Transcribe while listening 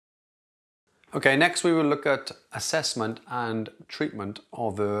Okay, next we will look at assessment and treatment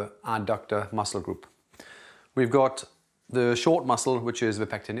of the adductor muscle group. We've got the short muscle, which is the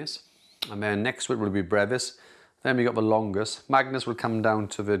pectineus, and then next to it will be brevis. Then we got the longus. Magnus will come down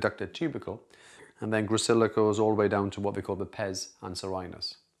to the adductor tubercle, and then gracilla goes all the way down to what we call the pes and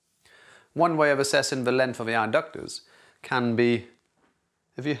serinus. One way of assessing the length of the adductors can be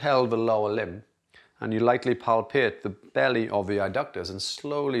if you held the lower limb and you lightly palpate the belly of the adductors and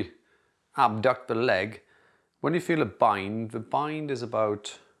slowly abduct the leg. When you feel a bind, the bind is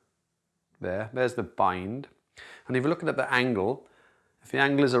about there. There's the bind. And if you're looking at the angle, if the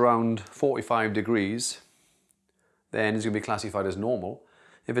angle is around 45 degrees, then it's going to be classified as normal.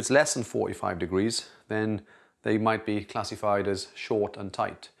 If it's less than 45 degrees, then they might be classified as short and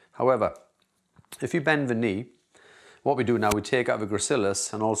tight. However, if you bend the knee, what we do now, we take out the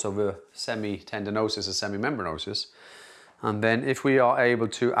gracilis and also the semitendinosus and semimembranosus. And then if we are able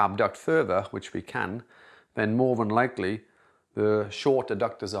to abduct further, which we can, then more than likely the short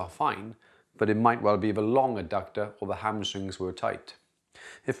adductors are fine, but it might well be the long adductor or the hamstrings were tight.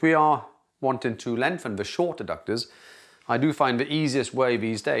 If we are wanting to lengthen the short adductors, I do find the easiest way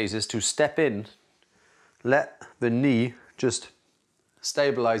these days is to step in, let the knee just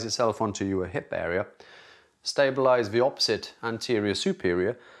stabilize itself onto your hip area, stabilize the opposite anterior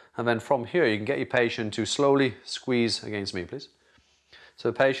superior, and then from here you can get your patient to slowly squeeze against me, please. So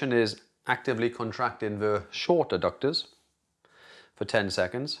the patient is actively contracting the short adductors for 10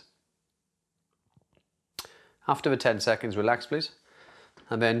 seconds. After the 10 seconds, relax, please,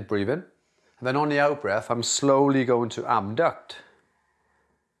 and then breathe in. And then on the out breath, I'm slowly going to abduct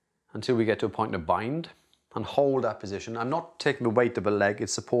until we get to a point of bind and hold that position. I'm not taking the weight of the leg,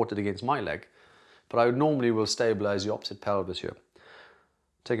 it's supported against my leg, but I normally will stabilize the opposite pelvis here.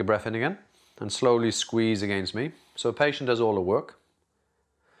 Take a breath in again and slowly squeeze against me. So the patient does all the work.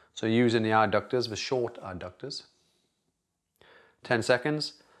 So using the adductors, the short adductors. 10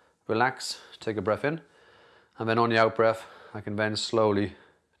 seconds, relax, take a breath in. And then on the out breath, I can then slowly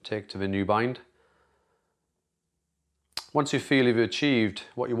take to the new bind. Once you feel you've achieved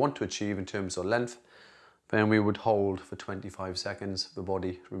what you want to achieve in terms of length, then we would hold for 25 seconds. The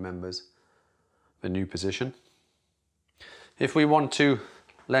body remembers the new position. If we want to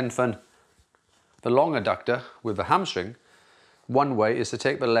lengthen the long adductor with the hamstring, one way is to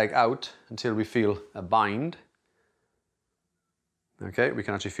take the leg out until we feel a bind. Okay, we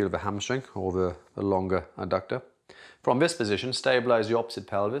can actually feel the hamstring or the longer adductor. From this position, stabilize the opposite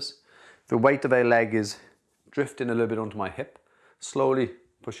pelvis. The weight of a leg is drifting a little bit onto my hip. Slowly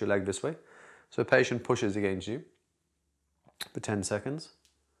push your leg this way. So the patient pushes against you for 10 seconds.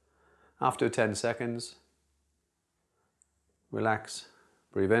 After 10 seconds, relax,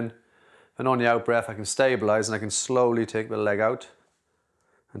 breathe in. And on the out breath, I can stabilize and I can slowly take the leg out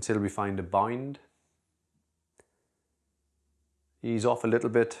until we find a bind. Ease off a little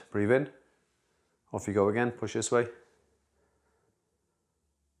bit, breathe in. Off you go again, push this way.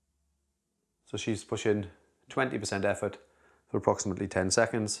 So she's pushing 20% effort for approximately 10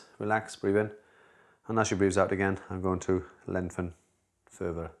 seconds. Relax, breathe in. And as she breathes out again, I'm going to lengthen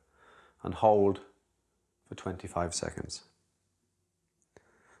further and hold for 25 seconds.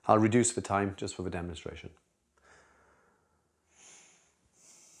 I'll reduce the time just for the demonstration.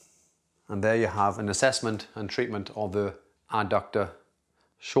 And there you have an assessment and treatment of the adductor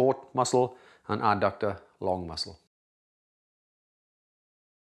short muscle and adductor long muscle.